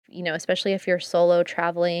especially if you're solo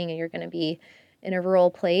traveling and you're going to be in a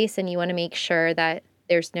rural place and you want to make sure that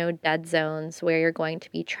there's no dead zones where you're going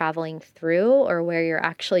to be traveling through or where you're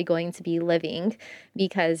actually going to be living,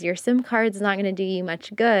 because your SIM card's not going to do you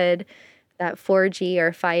much good, that 4G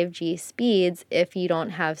or 5G speeds, if you don't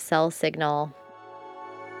have cell signal.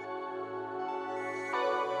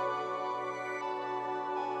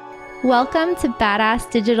 Welcome to Badass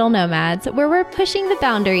Digital Nomads, where we're pushing the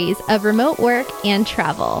boundaries of remote work and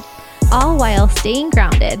travel, all while staying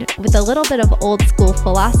grounded with a little bit of old school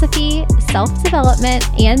philosophy, self-development,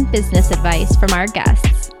 and business advice from our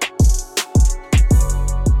guests.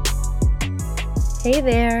 Hey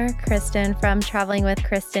there, Kristen from Traveling with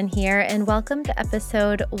Kristen here, and welcome to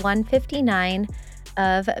episode 159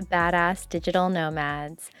 of Badass Digital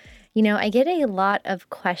Nomads. I get a lot of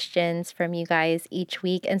questions from you guys each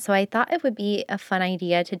week, and so I thought it would be a fun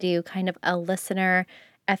idea to do kind of a listener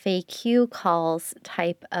FAQ calls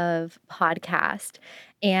type of podcast.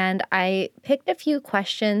 And I picked a few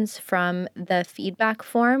questions from the feedback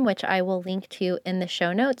form, which I will link to in the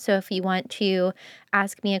show notes. So if you want to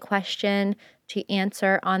ask me a question to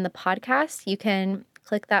answer on the podcast, you can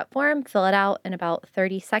click that form, fill it out in about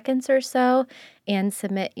 30 seconds or so, and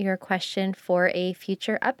submit your question for a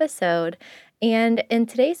future episode. And in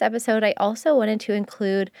today's episode, I also wanted to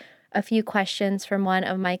include a few questions from one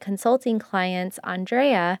of my consulting clients,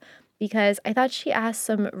 Andrea, because I thought she asked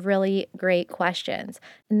some really great questions.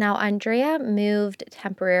 Now, Andrea moved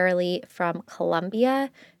temporarily from Colombia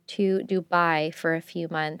to Dubai for a few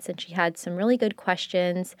months, and she had some really good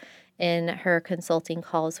questions in her consulting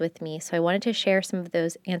calls with me. So I wanted to share some of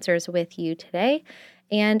those answers with you today.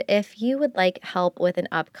 And if you would like help with an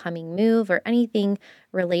upcoming move or anything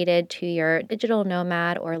related to your digital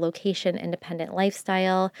nomad or location independent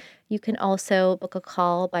lifestyle, you can also book a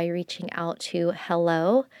call by reaching out to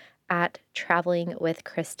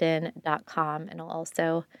hello@travelingwithkristen.com. And I'll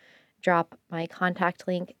also drop my contact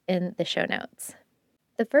link in the show notes.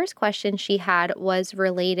 The first question she had was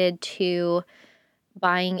related to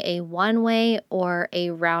buying a one-way or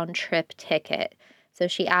a round-trip ticket. So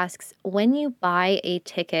she asks, when you buy a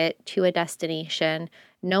ticket to a destination,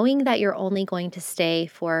 knowing that you're only going to stay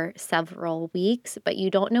for several weeks, but you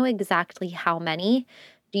don't know exactly how many,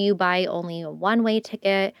 do you buy only a one-way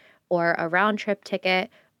ticket or a round-trip ticket,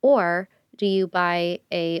 or do you buy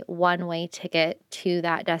a one-way ticket to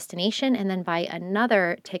that destination and then buy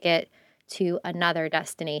another ticket to another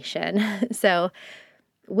destination? So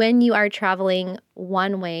when you are traveling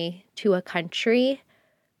one way to a country,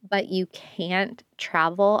 but you can't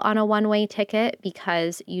travel on a one-way ticket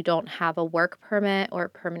because you don't have a work permit or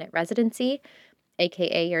permanent residency,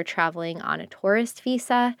 aka you're traveling on a tourist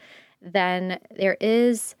visa, then there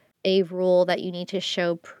is a rule that you need to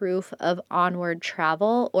show proof of onward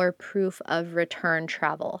travel or proof of return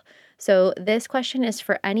travel. So this question is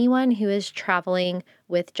for anyone who is traveling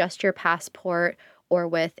with just your passport or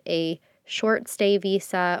with a short stay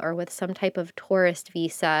visa or with some type of tourist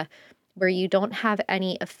visa where you don't have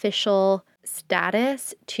any official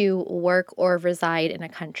status to work or reside in a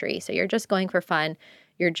country. So you're just going for fun,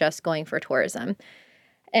 you're just going for tourism.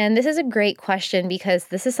 And this is a great question because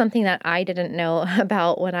this is something that I didn't know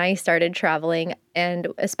about when I started traveling. And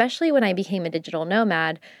especially when I became a digital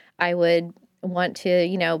nomad, I would want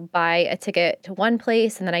to, buy a ticket to one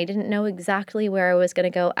place, and then I didn't know exactly where I was going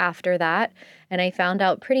to go after that. And I found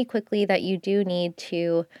out pretty quickly that you do need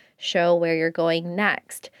to show where you're going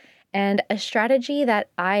next. And a strategy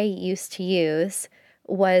that I used to use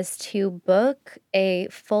was to book a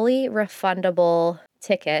fully refundable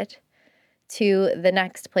ticket to the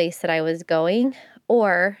next place that I was going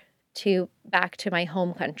or to back to my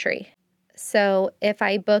home country. So if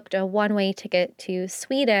I booked a one-way ticket to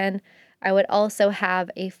Sweden, I would also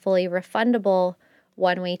have a fully refundable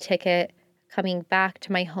one-way ticket coming back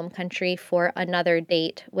to my home country for another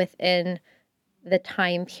date within the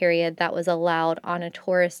time period that was allowed on a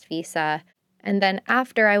tourist visa. And then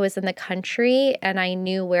after I was in the country and I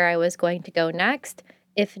knew where I was going to go next,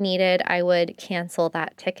 if needed, I would cancel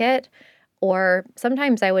that ticket, or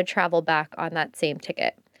sometimes I would travel back on that same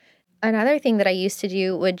ticket. Another thing that I used to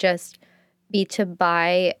do would just be to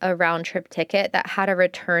buy a round trip ticket that had a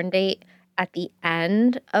return date at the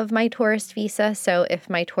end of my tourist visa. So if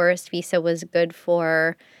my tourist visa was good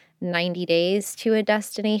for 90 days to a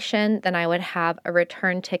destination, then I would have a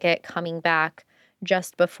return ticket coming back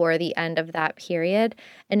just before the end of that period.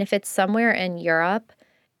 And if it's somewhere in Europe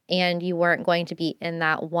and you weren't going to be in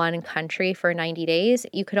that one country for 90 days,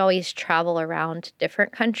 you could always travel around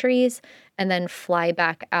different countries and then fly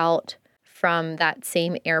back out from that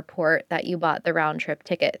same airport that you bought the round trip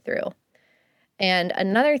ticket through. And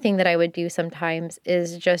another thing that I would do sometimes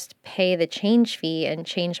is just pay the change fee and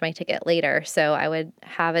change my ticket later. So I would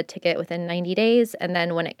have a ticket within 90 days. And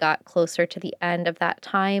then when it got closer to the end of that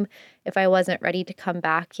time, if I wasn't ready to come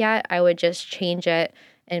back yet, I would just change it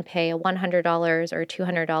and pay $100 or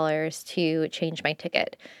 $200 to change my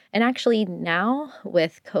ticket. And actually, now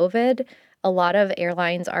with COVID, a lot of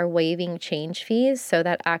airlines are waiving change fees. So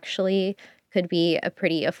that actually could be a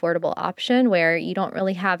pretty affordable option where you don't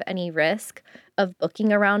really have any risk of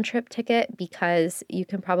booking a round trip ticket because you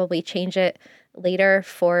can probably change it later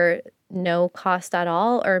for no cost at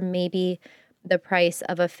all, or maybe the price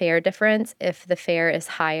of a fare difference if the fare is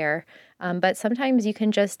higher. But sometimes you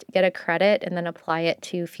can just get a credit and then apply it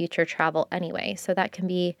to future travel anyway. So that can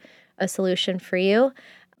be a solution for you.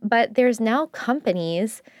 But there's now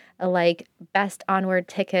companies like Best Onward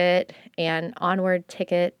Ticket and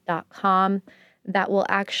onwardticket.com that will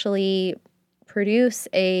actually produce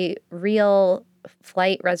a real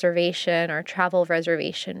flight reservation or travel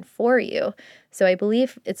reservation for you. So I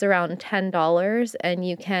believe it's around $10 and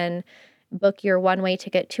you can book your one-way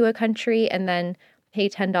ticket to a country and then pay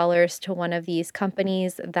 $10 to one of these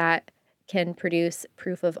companies that can produce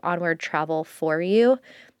proof of onward travel for you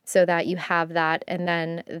so that you have that, and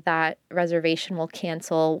then that reservation will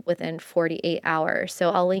cancel within 48 hours. So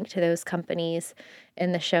I'll link to those companies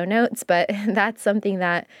in the show notes, but that's something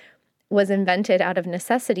that was invented out of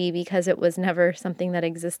necessity because it was never something that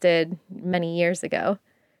existed many years ago.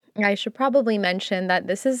 I should probably mention that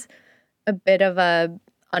this is a bit of a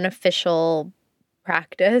unofficial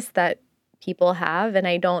practice that people have, and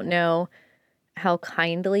I don't know how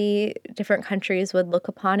kindly different countries would look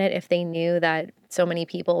upon it if they knew that so many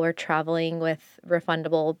people were traveling with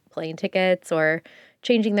refundable plane tickets or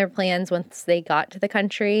changing their plans once they got to the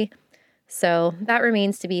country. So that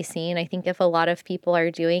remains to be seen. I think if a lot of people are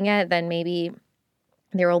doing it, then maybe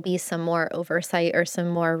there will be some more oversight or some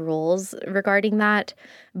more rules regarding that.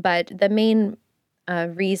 But the main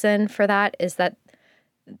reason for that is that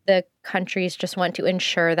the countries just want to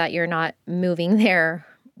ensure that you're not moving there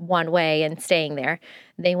one way and staying there.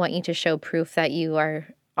 They want you to show proof that you are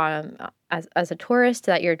as a tourist,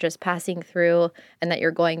 that you're just passing through and that you're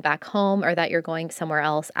going back home, or that you're going somewhere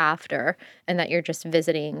else after, and that you're just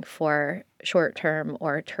visiting for short-term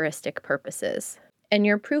or touristic purposes. And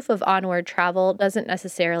your proof of onward travel doesn't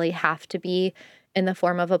necessarily have to be in the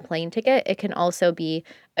form of a plane ticket. It can also be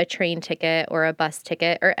a train ticket or a bus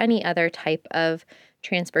ticket or any other type of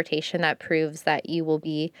transportation that proves that you will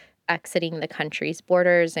be exiting the country's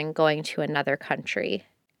borders and going to another country.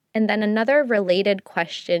 And then another related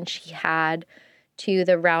question she had to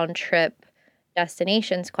the round trip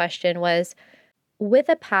destinations question was, with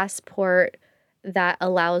a passport that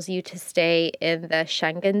allows you to stay in the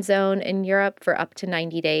Schengen zone in Europe for up to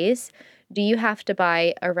 90 days, do you have to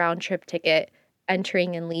buy a round trip ticket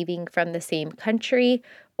entering and leaving from the same country,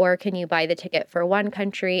 or can you buy the ticket for one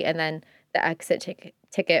country and then the exit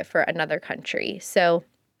ticket for another country? So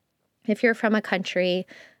if you're from a country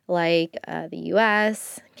like the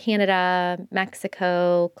US, Canada,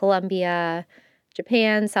 Mexico, Colombia,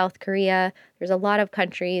 Japan, South Korea, there's a lot of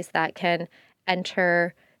countries that can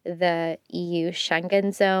enter the EU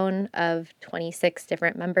Schengen zone of 26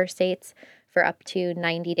 different member states for up to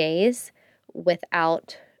 90 days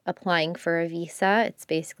without applying for a visa. It's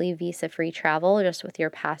basically visa-free travel just with your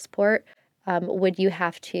passport. Would you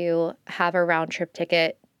have to have a round trip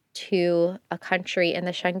ticket to a country in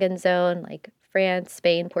the Schengen zone like France,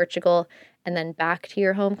 Spain, Portugal, and then back to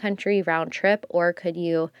your home country round trip? Or could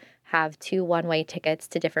you have two one-way tickets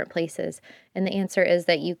to different places? And the answer is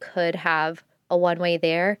that you could have a one-way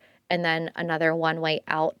there and then another one-way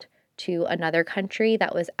out to another country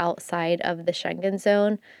that was outside of the Schengen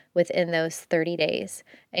zone within those 30 days.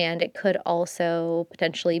 And it could also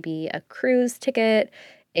potentially be a cruise ticket,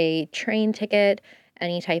 a train ticket,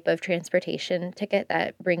 any type of transportation ticket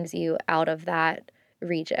that brings you out of that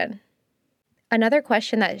region. Another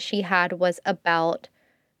question that she had was about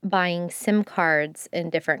buying SIM cards in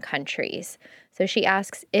different countries. So she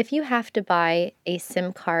asks, if you have to buy a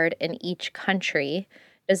SIM card in each country,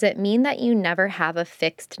 does it mean that you never have a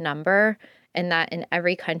fixed number and that in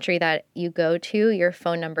every country that you go to, your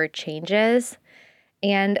phone number changes?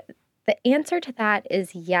 And the answer to that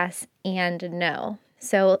is yes and no.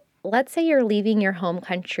 So let's say you're leaving your home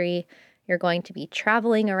country, you're going to be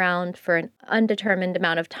traveling around for an undetermined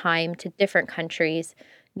amount of time to different countries.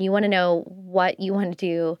 You want to know what you want to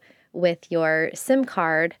do with your SIM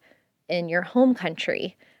card in your home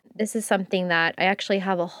country. This is something that I actually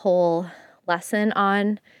have a whole lesson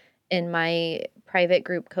on in my private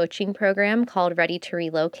group coaching program called Ready to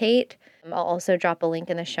Relocate. I'll also drop a link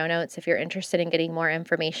in the show notes if you're interested in getting more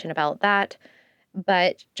information about that.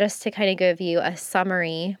 But just to kind of give you a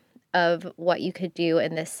summary of what you could do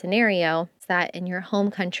in this scenario, is that in your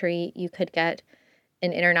home country, you could get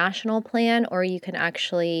an international plan, or you can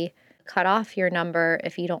actually cut off your number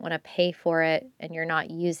if you don't want to pay for it and you're not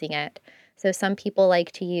using it. So some people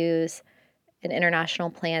like to use an international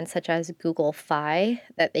plan such as Google Fi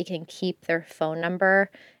that they can keep their phone number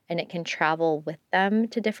and it can travel with them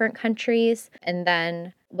to different countries. And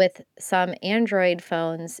then with some Android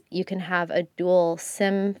phones, you can have a dual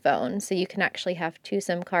SIM phone. So you can actually have two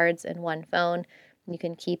SIM cards in one phone. You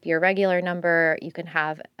can keep your regular number, you can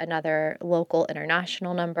have another local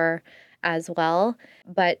international number as well.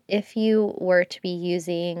 But if you were to be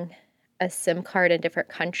using a SIM card in different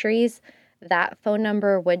countries, that phone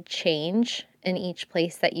number would change in each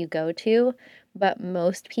place that you go to. But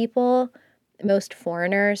most people, most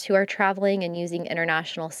foreigners who are traveling and using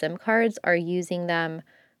international SIM cards are using them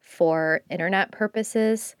for internet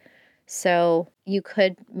purposes. So you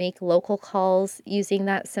could make local calls using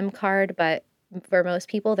that SIM card, but for most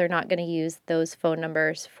people, they're not going to use those phone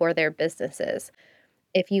numbers for their businesses.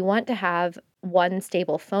 If you want to have one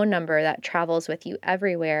stable phone number that travels with you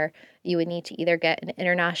everywhere, you would need to either get an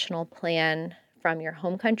international plan from your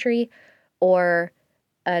home country or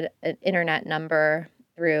an internet number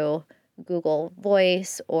through Google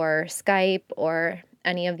Voice or Skype or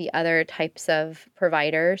any of the other types of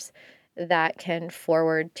providers that can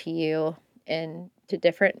forward to you to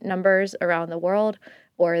different numbers around the world,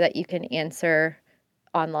 or that you can answer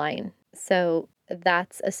online. So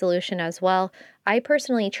that's a solution as well. I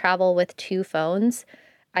personally travel with two phones.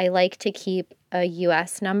 I like to keep a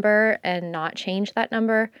US number and not change that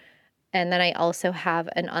number. And then I also have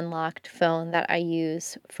an unlocked phone that I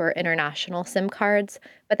use for international SIM cards,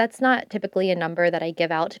 but that's not typically a number that I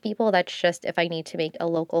give out to people. That's just if I need to make a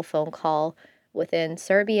local phone call within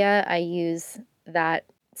Serbia, I use that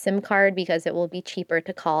SIM card because it will be cheaper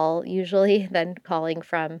to call usually than calling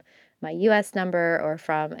from my US number or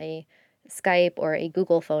from a Skype or a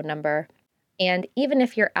Google phone number. And even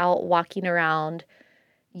if you're out walking around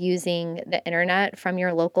using the internet from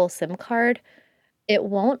your local SIM card, it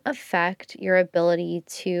won't affect your ability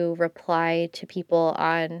to reply to people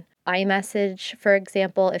on iMessage, for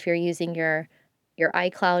example, if you're using your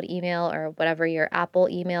iCloud email or whatever your Apple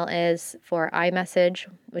email is for iMessage,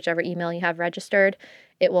 whichever email you have registered.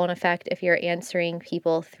 It won't affect if you're answering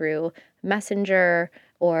people through Messenger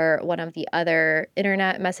or one of the other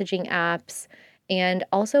internet messaging apps. And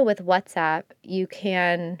also with WhatsApp, you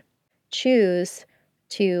can choose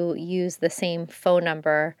to use the same phone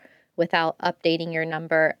number without updating your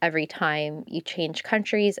number every time you change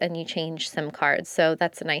countries and you change SIM cards. So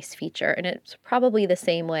that's a nice feature. And it's probably the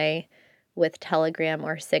same way with Telegram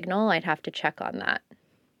or Signal. I'd have to check on that.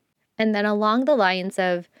 And then along the lines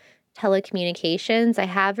of telecommunications, I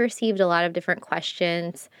have received a lot of different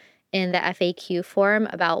questions in the FAQ forum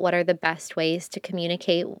about what are the best ways to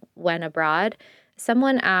communicate when abroad.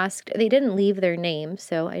 Someone asked, they didn't leave their name,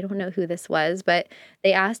 so I don't know who this was, but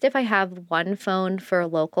they asked if I have one phone for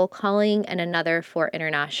local calling and another for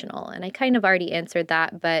international. And I kind of already answered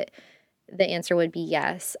that, but the answer would be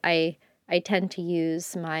yes. I tend to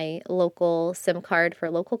use my local SIM card for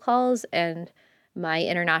local calls and my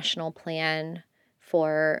international plan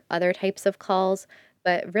for other types of calls.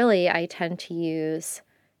 But really, I tend to use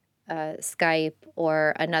Skype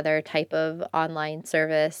or another type of online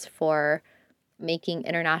service for making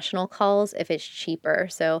international calls if it's cheaper.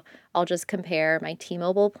 So I'll just compare my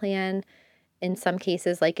T-Mobile plan. In some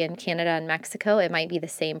cases, like in Canada and Mexico, it might be the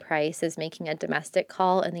same price as making a domestic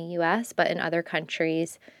call in the US, but in other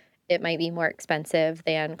countries, it might be more expensive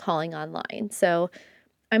than calling online. So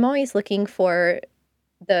I'm always looking for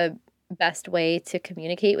the best way to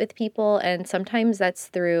communicate with people. And sometimes that's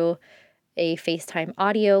through a FaceTime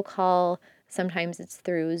audio call. Sometimes it's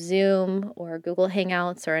through Zoom or Google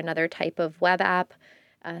Hangouts or another type of web app.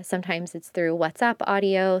 Sometimes it's through WhatsApp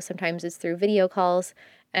audio. Sometimes it's through video calls.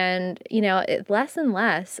 And, less and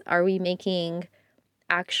less are we making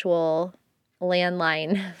actual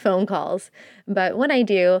landline phone calls. But when I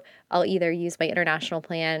do, I'll either use my international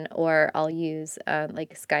plan or I'll use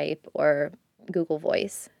like Skype or Google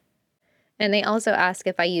Voice. And they also ask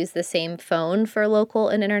if I use the same phone for local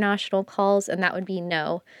and international calls, and that would be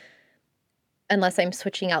no, unless I'm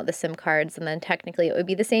switching out the SIM cards, and then technically it would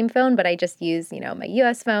be the same phone, but I just use, my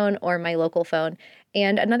US phone or my local phone.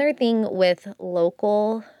 And another thing with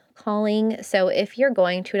local calling, so if you're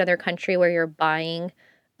going to another country where you're buying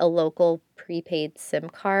a local prepaid SIM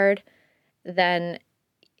card, then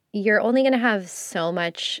you're only going to have so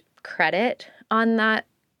much credit on that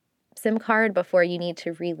SIM card before you need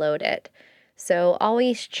to reload it. So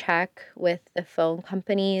always check with the phone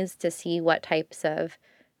companies to see what types of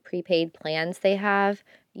prepaid plans they have.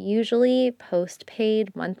 Usually,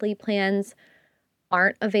 postpaid monthly plans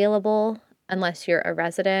aren't available unless you're a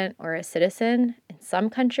resident or a citizen. In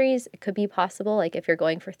some countries, it could be possible. Like if you're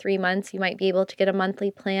going for 3 months, you might be able to get a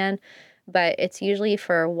monthly plan, but it's usually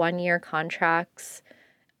for 1 year contracts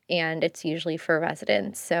and it's usually for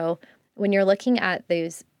residents. So when you're looking at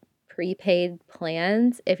those prepaid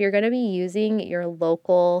plans, if you're going to be using your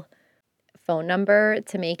local phone number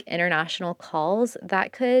to make international calls,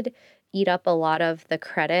 that could eat up a lot of the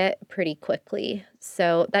credit pretty quickly.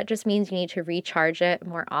 So that just means you need to recharge it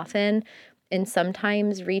more often. And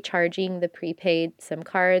sometimes recharging the prepaid SIM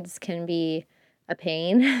cards can be a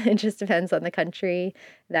pain. It just depends on the country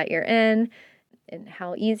that you're in and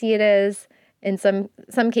how easy it is. In some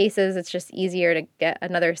cases, it's just easier to get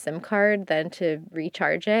another SIM card than to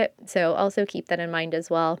recharge it. So also keep that in mind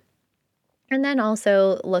as well. And then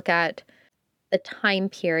also look at the time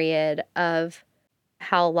period of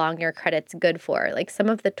how long your credit's good for. Like some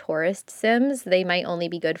of the tourist SIMs, they might only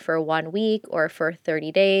be good for 1 week or for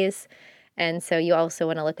 30 days. And so you also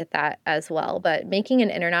want to look at that as well. But making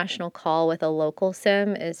an international call with a local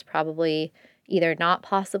SIM is probably either not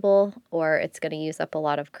possible or it's going to use up a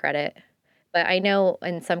lot of credit. But I know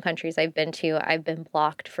in some countries I've been to, I've been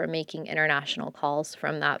blocked from making international calls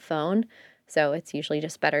from that phone. So it's usually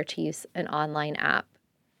just better to use an online app.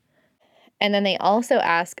 And then they also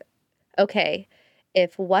ask, okay,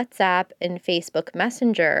 if WhatsApp and Facebook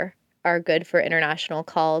Messenger are good for international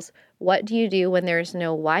calls, what do you do when there's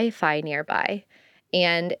no Wi-Fi nearby?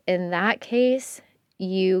 And in that case,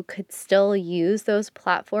 you could still use those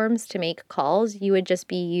platforms to make calls. You would just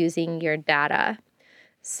be using your data.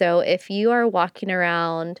 So if you are walking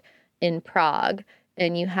around in Prague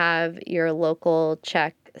and you have your local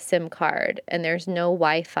Czech SIM card and there's no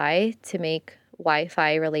Wi-Fi to make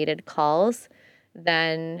Wi-Fi related calls,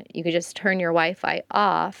 then you could just turn your Wi-Fi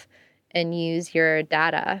off and use your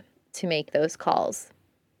data to make those calls.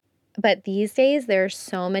 But these days, there's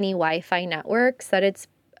so many Wi-Fi networks that it's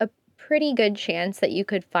a pretty good chance that you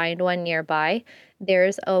could find one nearby.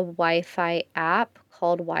 There's a Wi-Fi app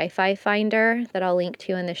called Wi-Fi Finder that I'll link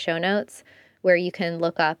to in the show notes where you can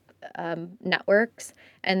look up networks.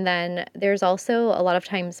 And then there's also a lot of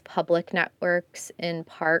times public networks in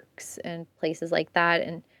parks and places like that.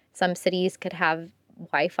 And some cities could have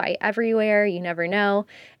Wi-Fi everywhere. You never know.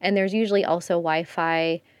 And there's usually also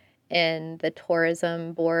Wi-Fi in the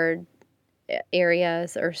tourism board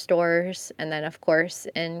areas or stores. And then, of course,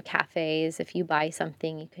 in cafes, if you buy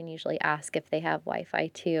something, you can usually ask if they have Wi Fi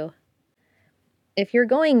too. If you're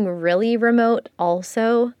going really remote,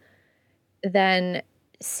 also, then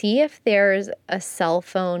see if there's a cell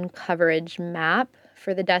phone coverage map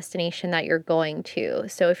for the destination that you're going to.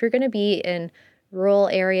 So, if you're going to be in rural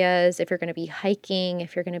areas, if you're going to be hiking,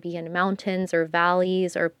 if you're going to be in mountains or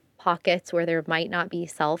valleys or pockets where there might not be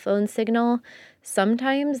cell phone signal,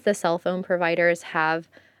 sometimes the cell phone providers have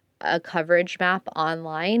a coverage map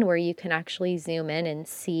online where you can actually zoom in and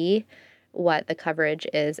see what the coverage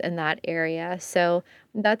is in that area. So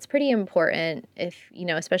that's pretty important if,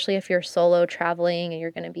 especially if you're solo traveling and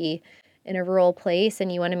you're going to be in a rural place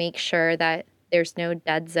and you want to make sure that there's no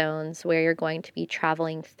dead zones where you're going to be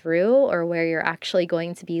traveling through or where you're actually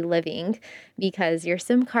going to be living, because your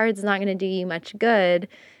SIM card's not going to do you much good,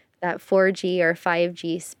 that 4G or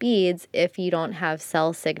 5G speeds, if you don't have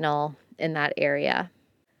cell signal in that area.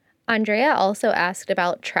 Andrea also asked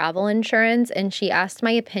about travel insurance, and she asked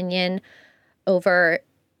my opinion over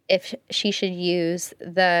if she should use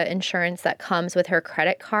the insurance that comes with her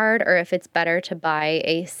credit card or if it's better to buy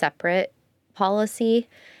a separate policy.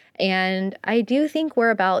 And I do think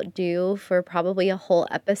we're about due for probably a whole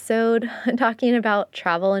episode talking about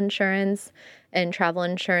travel insurance and travel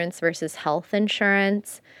insurance versus health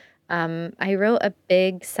insurance. I wrote a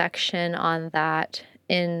big section on that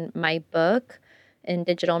in my book, in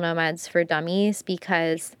Digital Nomads for Dummies,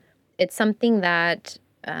 because it's something that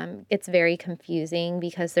gets very confusing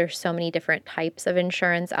because there's so many different types of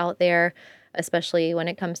insurance out there, especially when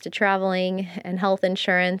it comes to traveling and health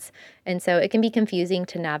insurance. And so it can be confusing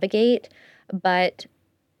to navigate. But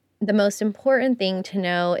the most important thing to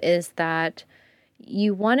know is that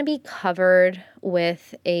you want to be covered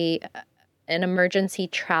with an emergency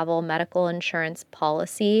travel medical insurance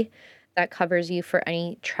policy that covers you for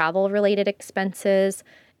any travel related expenses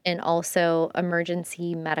and also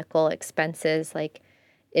emergency medical expenses, like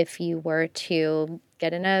if you were to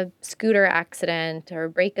get in a scooter accident or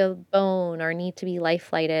break a bone or need to be life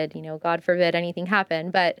flighted, God forbid anything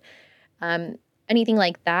happen. But anything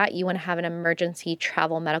like that, you want to have an emergency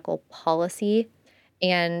travel medical policy.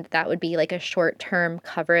 And that would be like a short-term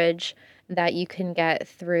coverage that you can get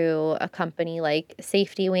through a company like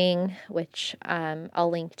Safety Wing, which I'll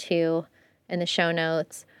link to in the show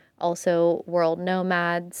notes. Also, World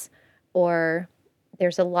Nomads, or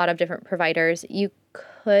there's a lot of different providers. You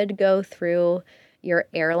could go through your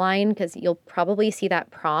airline because you'll probably see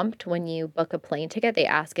that prompt when you book a plane ticket. They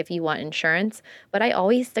ask if you want insurance, but I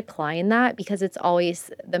always decline that because it's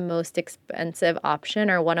always the most expensive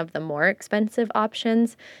option or one of the more expensive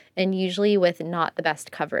options, and usually with not the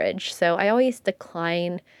best coverage. So I always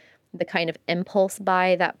decline the kind of impulse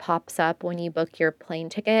buy that pops up when you book your plane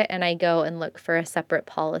ticket, and I go and look for a separate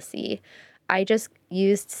policy. I just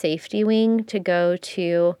used Safety Wing to go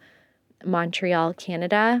to Montreal,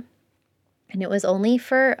 Canada, and it was only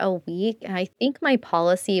for a week. And I think my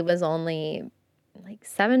policy was only like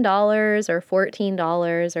 $7 or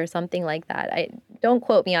 $14 or something like that. I don't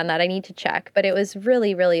quote me on that. I need to check, but it was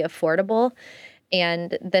really, really affordable.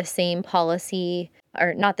 And the same policy,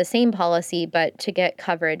 or not the same policy, but to get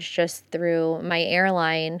coverage just through my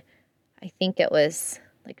airline, I think it was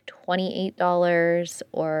like $28,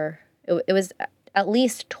 or it was at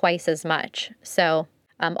least twice as much. So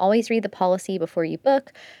always read the policy before you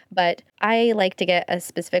book, but I like to get a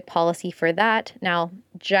specific policy for that. Now,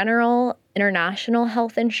 general international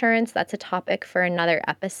health insurance, that's a topic for another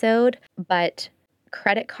episode, but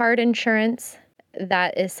credit card insurance,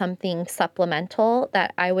 that is something supplemental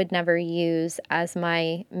that I would never use as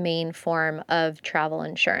my main form of travel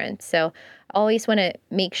insurance. So always want to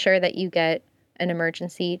make sure that you get an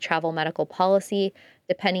emergency travel medical policy.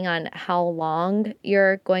 Depending on how long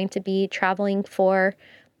you're going to be traveling for,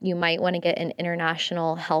 you might want to get an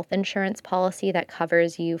international health insurance policy that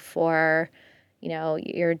covers you for,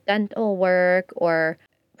 your dental work or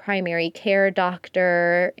primary care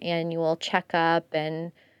doctor, annual checkup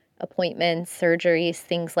and appointments, surgeries,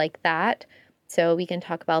 things like that. So we can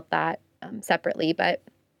talk about that separately. But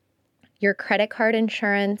your credit card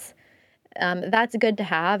insurance, that's good to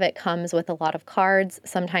have. It comes with a lot of cards.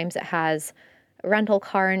 Sometimes it has rental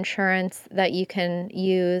car insurance that you can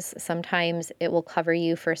use. Sometimes it will cover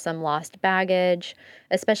you for some lost baggage,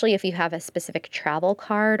 especially if you have a specific travel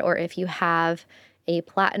card or if you have a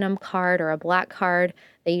platinum card or a black card.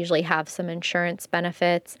 They usually have some insurance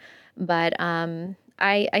benefits. But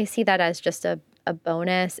I see that as just a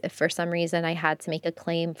bonus if for some reason I had to make a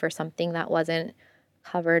claim for something that wasn't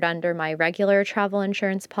covered under my regular travel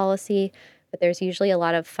insurance policy. But there's usually a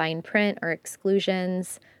lot of fine print or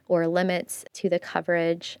exclusions or limits to the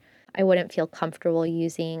coverage. I wouldn't feel comfortable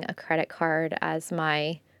using a credit card as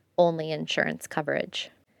my only insurance coverage.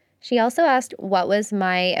 She also asked what was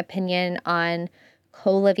my opinion on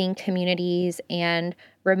co-living communities and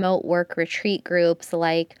remote work retreat groups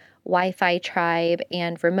like Wi-Fi Tribe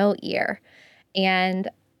and Remote Year. And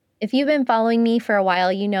if you've been following me for a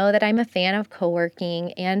while, you know that I'm a fan of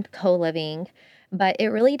co-working and co-living, but it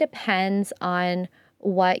really depends on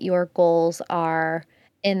what your goals are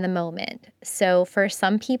in the moment. So for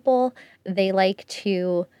some people, they like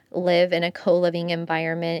to live in a co-living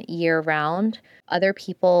environment year-round. Other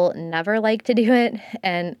people never like to do it,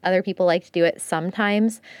 and other people like to do it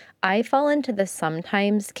sometimes. I fall into the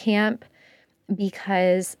sometimes camp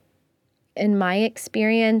because in my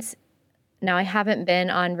experience, now I haven't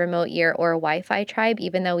been on Remote Year or Wi-Fi Tribe,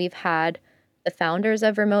 even though we've had the founders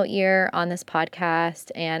of Remote Year on this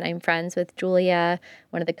podcast, and I'm friends with Julia,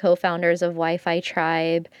 one of the co-founders of Wi-Fi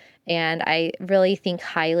Tribe, and I really think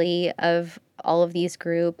highly of all of these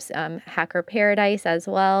groups, Hacker Paradise as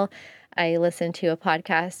well. I listened to a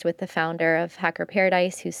podcast with the founder of Hacker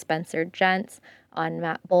Paradise, who's Spencer Gents, on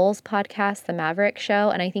Matt Bowles' podcast, The Maverick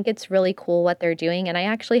Show, and I think it's really cool what they're doing, and I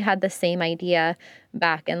actually had the same idea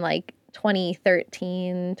back in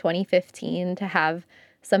 2013, 2015 to have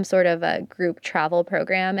some sort of a group travel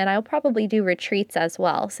program, and I'll probably do retreats as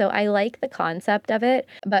well. So I like the concept of it,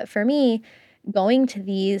 but for me, going to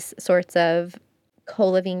these sorts of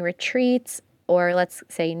co-living retreats, or let's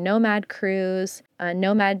say nomad cruise,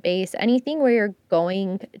 nomad base, anything where you're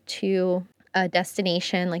going to a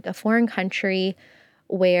destination like a foreign country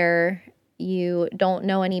where you don't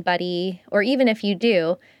know anybody, or even if you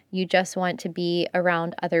do, you just want to be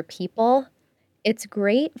around other people. It's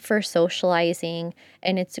great for socializing,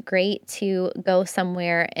 and it's great to go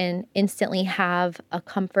somewhere and instantly have a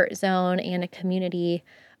comfort zone and a community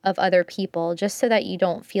of other people just so that you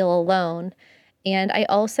don't feel alone. And I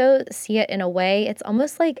also see it in a way, it's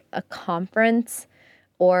almost like a conference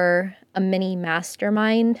or a mini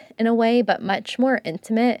mastermind in a way, but much more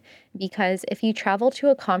intimate, because if you travel to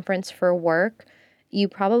a conference for work, you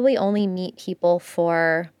probably only meet people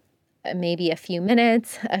for maybe a few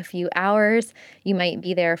minutes, a few hours. You might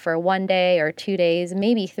be there for 1 day or 2 days,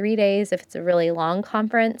 maybe 3 days if it's a really long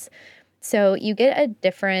conference. So you get a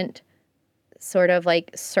different sort of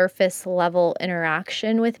like surface level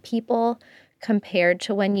interaction with people compared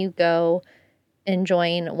to when you go and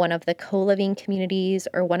join one of the co-living communities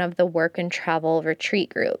or one of the work and travel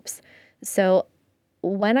retreat groups. So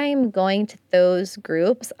when I'm going to those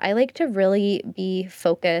groups, I like to really be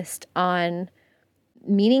focused on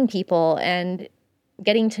meeting people and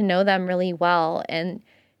getting to know them really well and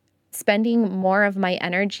spending more of my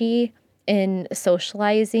energy in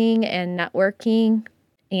socializing and networking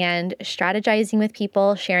and strategizing with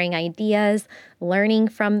people, sharing ideas, learning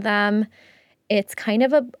from them. It's kind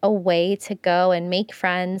of a way to go and make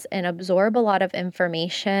friends and absorb a lot of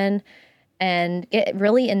information and get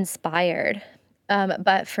really inspired.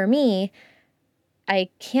 But for me, I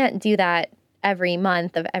can't do that every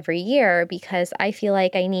month of every year because I feel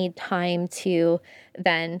like I need time to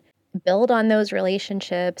then build on those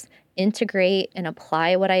relationships, integrate and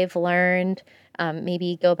apply what I've learned.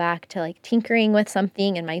 Maybe go back to like tinkering with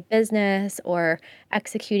something in my business or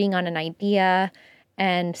executing on an idea.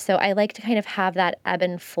 And so I like to kind of have that ebb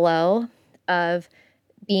and flow of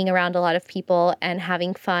being around a lot of people and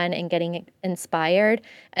having fun and getting inspired,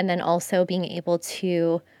 and then also being able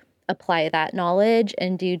to apply that knowledge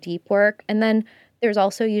and do deep work. And then there's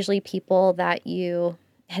also usually people that you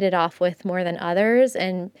hit it off with more than others,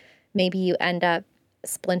 and maybe you end up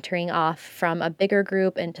splintering off from a bigger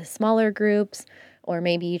group into smaller groups, or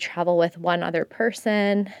maybe you travel with one other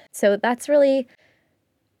person. So that's really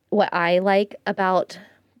what I like about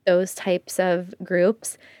those types of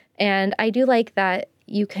groups. And I do like that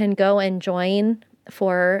you can go and join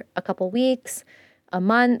for a couple weeks, a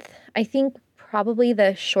month. I think probably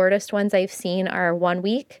the shortest ones I've seen are 1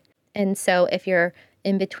 week. And so if you're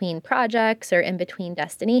in between projects or in between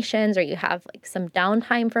destinations or you have like some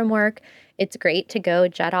downtime from work, it's great to go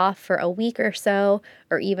jet off for a week or so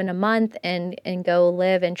or even a month and go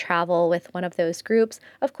live and travel with one of those groups.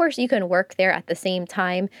 Of course, you can work there at the same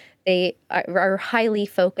time. They are highly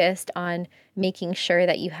focused on making sure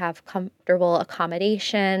that you have comfortable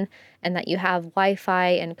accommodation and that you have Wi-Fi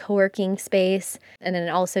and co-working space, and then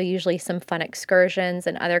also usually some fun excursions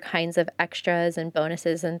and other kinds of extras and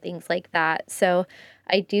bonuses and things like that. So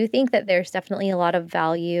I do think that there's definitely a lot of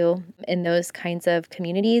value in those kinds of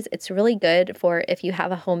communities. It's really good for if you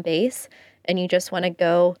have a home base and you just want to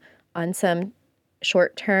go on some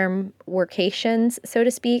short-term workations, so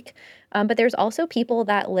to speak. But there's also people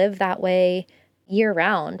that live that way year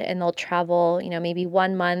round and they'll travel, maybe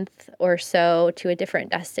 1 month or so to a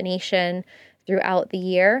different destination throughout the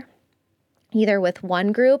year, either with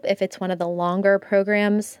one group if it's one of the longer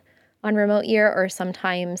programs on Remote Year, or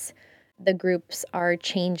sometimes the groups are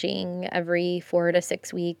changing every 4 to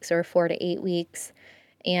 6 weeks or 4 to 8 weeks.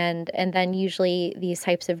 And then usually these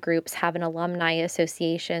types of groups have an alumni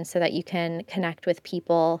association so that you can connect with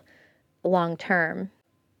people long term.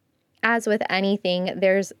 As with anything,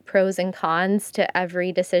 there's pros and cons to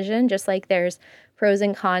every decision, just like there's pros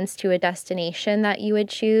and cons to a destination that you would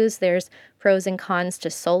choose. There's pros and cons to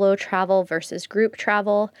solo travel versus group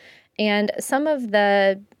travel. And some of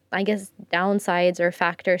the, I guess, downsides or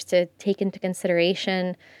factors to take into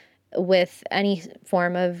consideration with any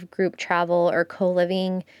form of group travel or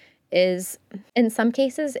co-living is in some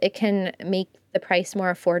cases it can make the price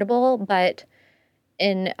more affordable, but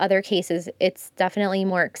in other cases it's definitely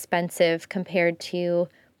more expensive compared to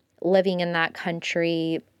living in that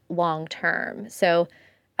country long term. So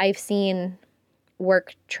I've seen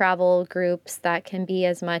work travel groups that can be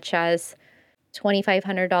as much as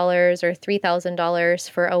 $2,500 or $3,000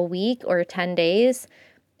 for a week or 10 days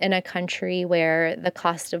in a country where the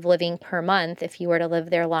cost of living per month, if you were to live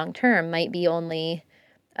there long term, might be only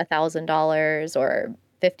 $1,000 or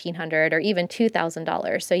 $1,500 or even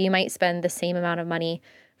 $2,000. So you might spend the same amount of money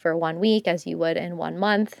for 1 week as you would in 1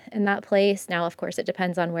 month in that place. Now, of course, it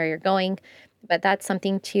depends on where you're going, but that's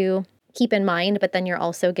something to keep in mind. But then you're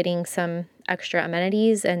also getting some extra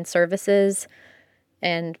amenities and services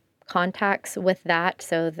and contacts with that.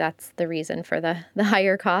 So that's the reason for the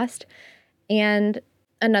higher cost. And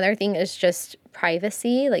another thing is just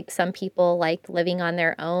privacy. Like some people like living on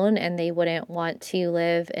their own and they wouldn't want to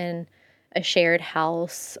live in a shared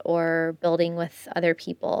house or building with other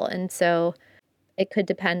people. And so it could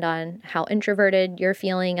depend on how introverted you're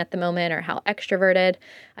feeling at the moment or how extroverted.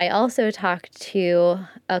 I also talked to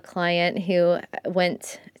a client who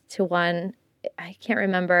went to one, I can't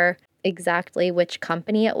remember exactly which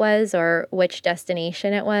company it was or which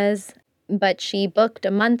destination it was, but she booked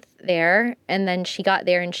a month there and then she got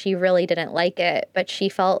there and she really didn't like it, but she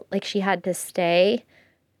felt like she had to stay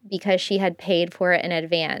because she had paid for it in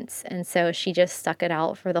advance. And so she just stuck it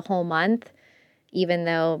out for the whole month, even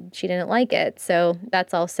though she didn't like it. So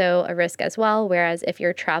that's also a risk as well. Whereas if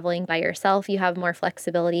you're traveling by yourself, you have more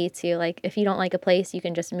flexibility to, like, if you don't like a place, you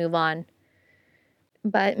can just move on.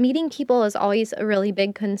 But meeting people is always a really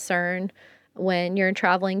big concern when you're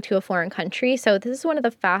traveling to a foreign country. So this is one of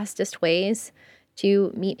the fastest ways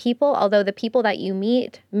to meet people, although the people that you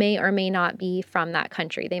meet may or may not be from that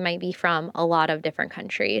country. They might be from a lot of different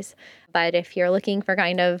countries. But if you're looking for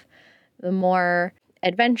kind of the more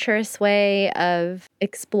adventurous way of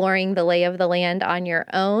exploring the lay of the land on your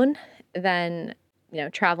own, then,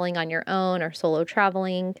 traveling on your own or solo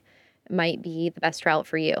traveling might be the best route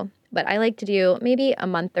for you. But I like to do maybe a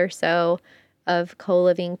month or so of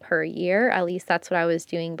co-living per year. At least that's what I was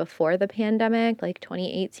doing before the pandemic, like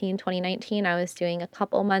 2018, 2019. I was doing a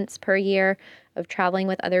couple months per year of traveling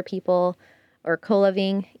with other people or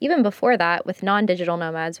co-living, even before that with non-digital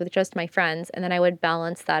nomads, with just my friends. And then I would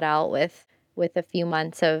balance that out with a few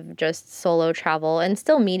months of just solo travel and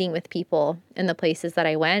still meeting with people in the places that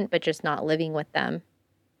I went, but just not living with them.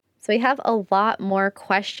 So we have a lot more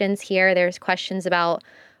questions here. There's questions about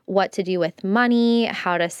what to do with money,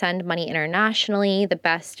 how to send money internationally, the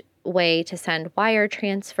best way to send wire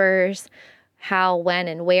transfers, how, when,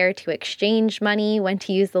 and where to exchange money, when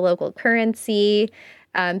to use the local currency.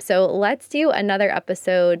 So let's do another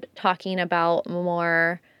episode talking about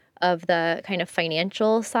more of the kind of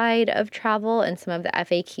financial side of travel and some of the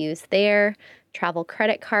FAQs there, travel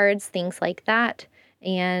credit cards, things like that,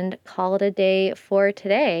 and call it a day for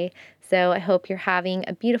today. So I hope you're having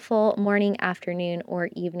a beautiful morning, afternoon, or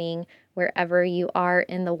evening wherever you are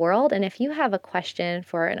in the world. And if you have a question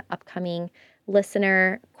for an upcoming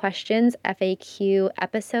listener questions FAQ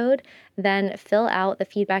episode, then fill out the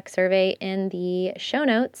feedback survey in the show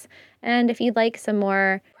notes. And if you'd like some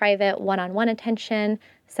more private one-on-one attention,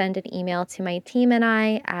 send an email to my team and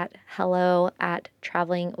I at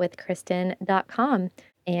hello@travelingwithkristen.com.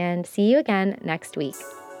 And see you again next week.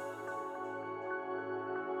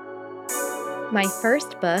 My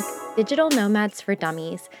first book, Digital Nomads for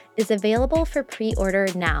Dummies, is available for pre-order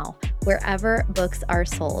now, wherever books are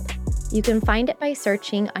sold. You can find it by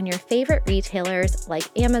searching on your favorite retailers like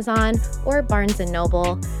Amazon or Barnes &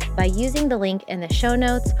 Noble, by using the link in the show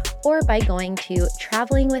notes, or by going to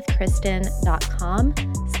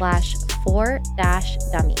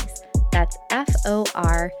travelingwithkristen.com/for-dummies. That's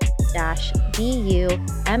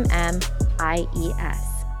FOR-DUMMIES.